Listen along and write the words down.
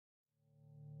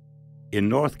In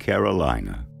North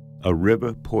Carolina, a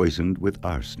river poisoned with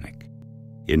arsenic.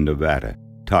 In Nevada,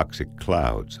 toxic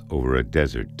clouds over a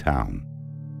desert town.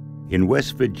 In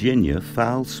West Virginia,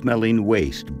 foul-smelling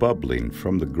waste bubbling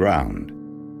from the ground.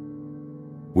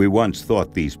 We once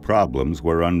thought these problems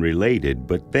were unrelated,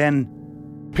 but then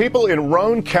people in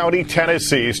Roane County,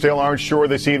 Tennessee still aren't sure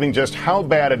this evening just how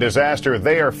bad a disaster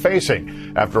they are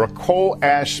facing after a coal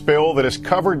ash spill that has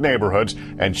covered neighborhoods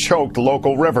and choked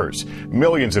local rivers.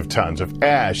 Millions of tons of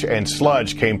ash and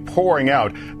sludge came pouring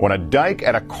out when a dike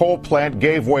at a coal plant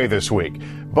gave way this week.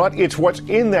 But it's what's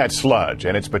in that sludge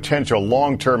and its potential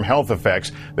long-term health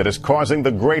effects that is causing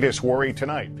the greatest worry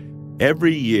tonight.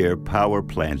 Every year, power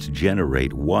plants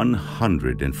generate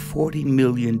 140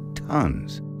 million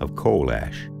tons of coal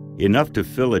ash, enough to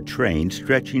fill a train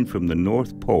stretching from the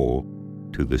North Pole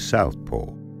to the South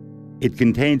Pole. It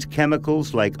contains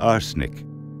chemicals like arsenic,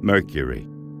 mercury,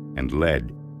 and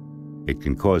lead. It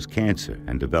can cause cancer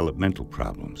and developmental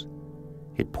problems.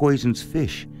 It poisons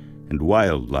fish and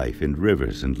wildlife in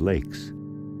rivers and lakes.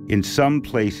 In some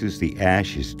places, the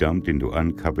ash is dumped into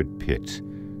uncovered pits.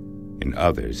 In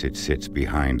others, it sits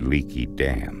behind leaky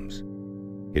dams.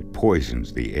 It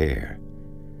poisons the air.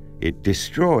 It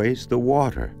destroys the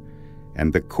water.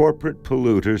 And the corporate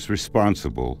polluters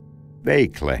responsible, they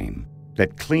claim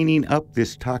that cleaning up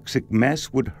this toxic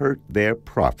mess would hurt their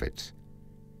profits.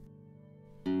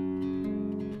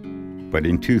 But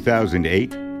in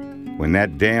 2008, when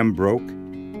that dam broke,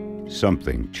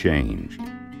 something changed.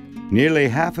 Nearly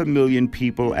 500,000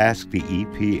 people asked the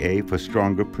EPA for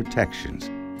stronger protections.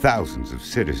 Thousands of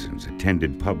citizens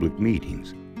attended public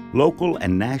meetings. Local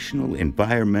and national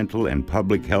environmental and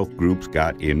public health groups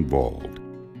got involved.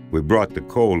 We brought the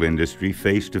coal industry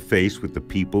face to face with the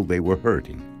people they were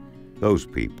hurting. Those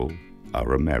people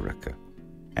are America.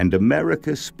 And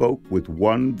America spoke with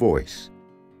one voice: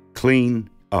 clean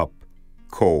up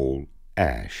coal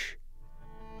ash.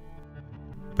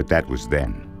 But that was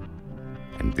then,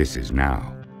 and this is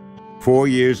now. 4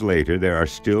 years later, there are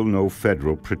still no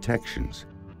federal protections.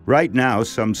 Right now,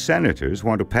 some senators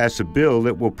want to pass a bill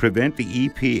that will prevent the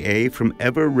EPA from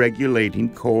ever regulating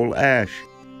coal ash.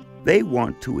 They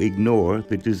want to ignore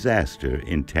the disaster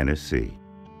in Tennessee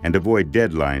and avoid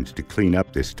deadlines to clean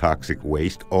up this toxic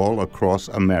waste all across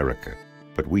America.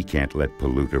 But we can't let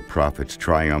polluter profits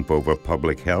triumph over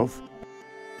public health.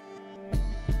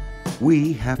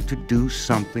 We have to do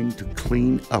something to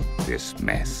clean up this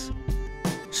mess.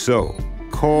 So,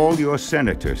 call your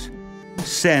senators.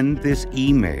 Send this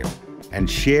email and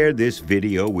share this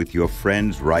video with your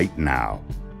friends right now.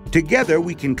 Together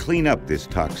we can clean up this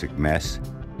toxic mess,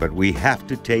 but we have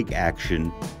to take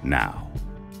action now.